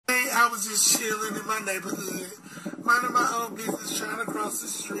I was just chilling in my neighborhood, minding my own business, trying to cross the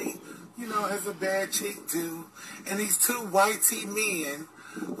street, you know, as a bad chick do. And these two white tee men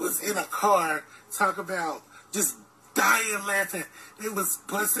was in a car talking about just dying laughing. They was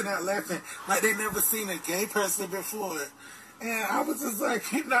busting out laughing like they never seen a gay person before. And I was just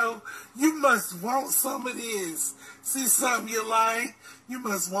like, you know, you must want some of this. See something you like? You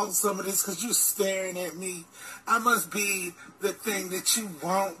must want some of this because you staring at me. I must be the thing that you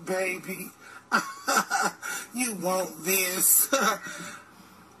want, baby. You want this.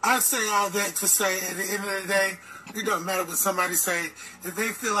 I say all that to say at the end of the day, it don't matter what somebody say. If they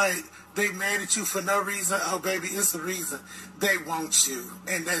feel like they mad at you for no reason, oh, baby, it's a reason. They want you.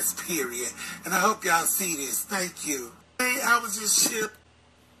 And that's period. And I hope y'all see this. Thank you. I was just chill.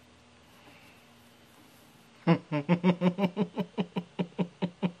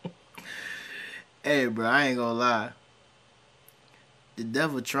 Hey, bro, I ain't gonna lie. The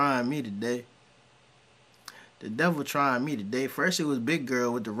devil trying me today. First it was Big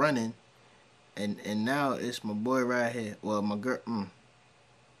Girl with the running, and now it's my boy right here. Well, my girl.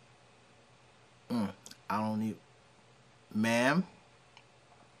 I don't even.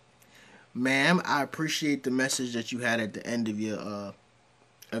 Ma'am, I appreciate the message that you had at the end of your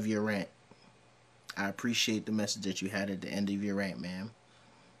rant. I appreciate the message that you had at the end of your rant, ma'am.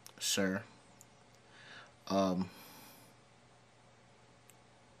 Sir.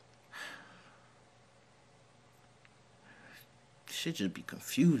 Shit just be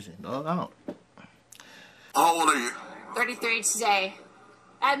confusing, dog. How old are you? 33 today.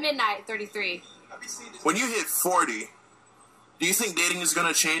 At midnight, 33. When you hit 40, do you think dating is going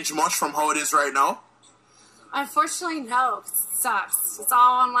to change much from how it is right now? Unfortunately, no. It sucks. It's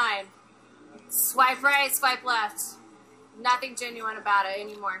all online. Swipe right, swipe left. Nothing genuine about it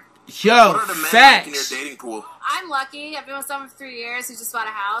anymore. Yo, what are the men like in your dating pool? I'm lucky. I've been with someone for 3 years who just bought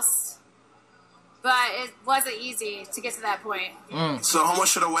a house. But it wasn't easy to get to that point. So how much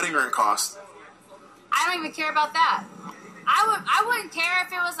should a wedding ring cost? I don't even care about that. I wouldn't care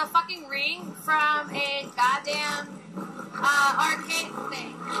if it was a fucking ring from a goddamn arcade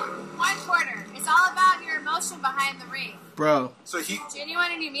thing. $1/4. It's all about your emotion behind the ring. Bro. So if you're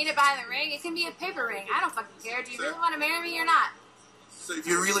genuine and you mean it behind the ring, it can be a paper ring. I don't fucking care. Do you really want to marry me or not? So if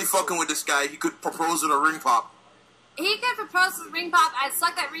you're really fucking with this guy, he could propose with a ring pop. He could propose with a ring pop. I'd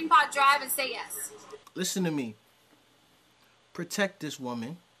suck that ring pop drive and say yes. Listen to me. Protect this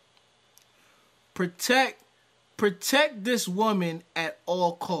woman. Protect this woman at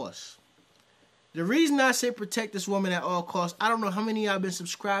all costs. The reason I say protect this woman at all costs, I don't know how many of y'all been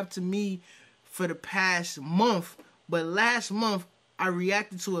subscribed to me for the past month, but last month I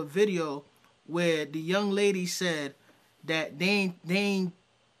reacted to a video where the young lady said that they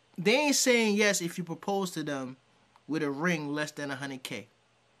ain't saying yes if you propose to them with a ring less than $100K.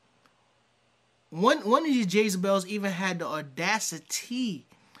 One of these Jezebels even had the audacity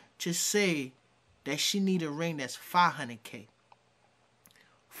to say that she need a ring that's $500K.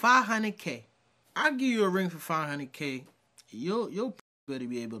 $500K. I'll give you a ring for $500K. You'll better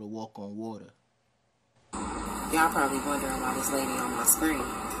be able to walk on water. Y'all probably wondering why this lady on my screen.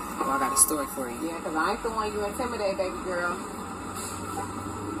 Well, I got a story for you. Yeah, because I ain't the one you intimidate, baby girl.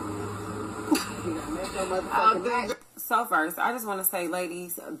 So first, I just want to say,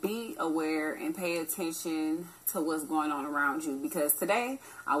 ladies, be aware and pay attention to what's going on around you. Because today,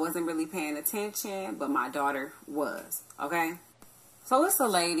 I wasn't really paying attention, but my daughter was. Okay? So it's a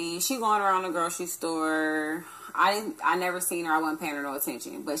lady. She going around the grocery store. I never seen her. I wasn't paying her no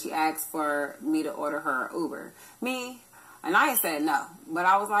attention. But she asked for me to order her Uber. And I said no. But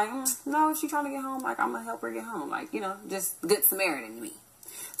I was like, no, if she trying to get home, like, I'm going to help her get home. Like, you know, just good Samaritan to me.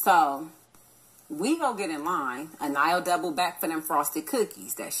 So we go get in line. Anaya double back for them frosted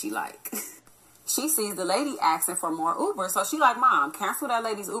cookies that she like. She sees the lady asking for more Uber. So she like, Mom, cancel that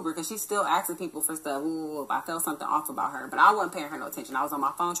lady's Uber because she's still asking people for stuff. Ooh, I felt something off about her. But I wasn't paying her no attention. I was on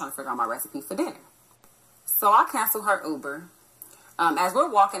my phone trying to figure out my recipe for dinner. So I canceled her Uber. As we're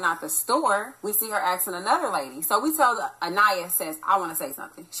walking out the store, we see her asking another lady. So we tell Anaya says, I want to say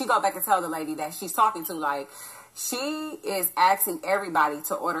something. She go back and tell the lady that she's talking to, like, she is asking everybody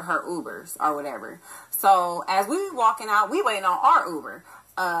to order her Ubers or whatever. So as we walking out, we waiting on our Uber.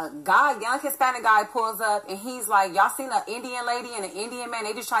 Young Hispanic guy pulls up and he's like, y'all seen an Indian lady and an Indian man?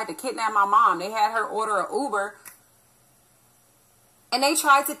 They just tried to kidnap my mom. They had her order an Uber and they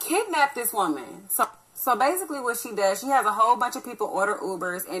tried to kidnap this woman. So basically what she does, she has a whole bunch of people order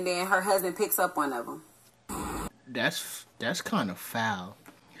Ubers and then her husband picks up one of them. That's kind of foul.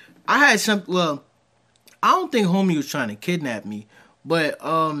 I had well, I don't think homie was trying to kidnap me, but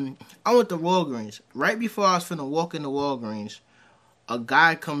I went to Walgreens. Right before I was finna walk into Walgreens, a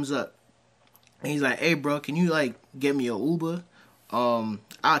guy comes up and he's like, "Hey, bro, can you like get me an Uber? I'll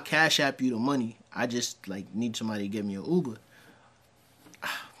cash app you the money. I just like need somebody to get me an Uber."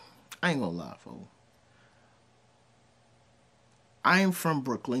 I ain't gonna lie, folks. I am from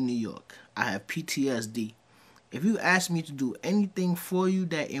Brooklyn, New York. I have PTSD. If you ask me to do anything for you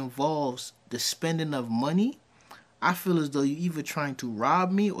that involves the spending of money, I feel as though you're either trying to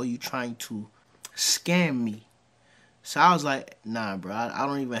rob me or you're trying to scam me. So I was like, nah, bro, I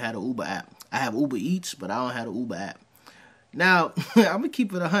don't even have the Uber app. I have Uber Eats, but I don't have the Uber app. Now, I'm going to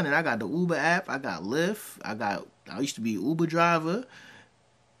keep it 100. I got the Uber app. I got Lyft. I used to be an Uber driver.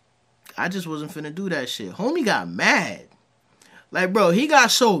 I just wasn't finna do that shit. Homie got mad. Like, bro, he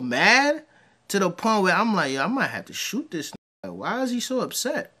got so mad to the point where I'm like, yo, I might have to shoot this nigga. Why is he so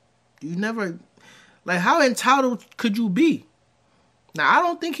upset? You never... Like, how entitled could you be? Now, I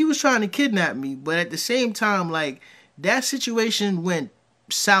don't think he was trying to kidnap me, but at the same time, like, that situation went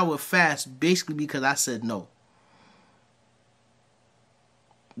sour fast basically because I said no.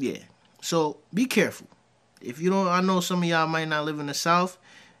 Yeah. So, be careful. If you don't, I know some of y'all might not live in the South,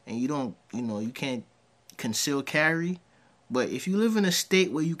 and you don't, you can't conceal carry. But if you live in a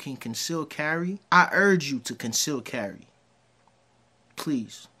state where you can conceal carry, I urge you to conceal carry.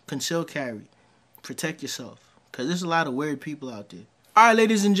 Please, conceal carry. Protect yourself, because there's a lot of weird people out there. Alright,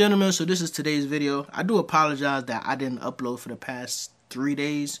 ladies and gentlemen, so this is today's video. I do apologize that I didn't upload for the past 3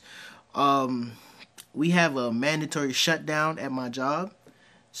 days. We have a mandatory shutdown at my job.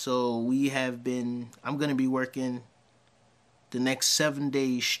 So I'm going to be working the next 7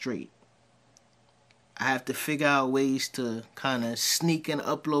 days straight. I have to figure out ways to kind of sneak and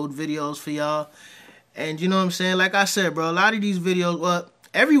upload videos for y'all. And you know what I'm saying? Like I said, bro, a lot of these videos, well,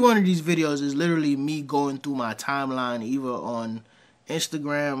 every one of these videos is literally me going through my timeline, either on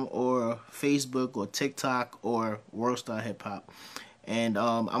Instagram or Facebook or TikTok or Worldstar Hip Hop. And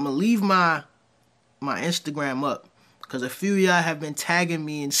I'm going to leave my Instagram up because a few of y'all have been tagging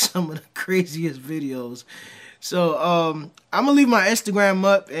me in some of the craziest videos. So I'm going to leave my Instagram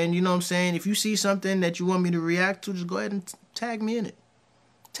up, and you know what I'm saying? If you see something that you want me to react to, just go ahead and tag me in it.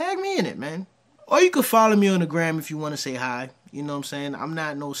 Tag me in it, man. Or you can follow me on the gram if you want to say hi. You know what I'm saying? I'm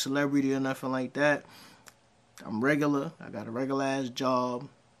not no celebrity or nothing like that. I'm regular. I got a regular ass job.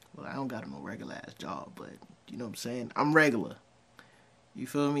 Well, I don't got no regular ass job, but you know what I'm saying? I'm regular. You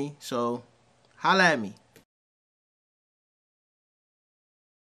feel me? So, holla at me.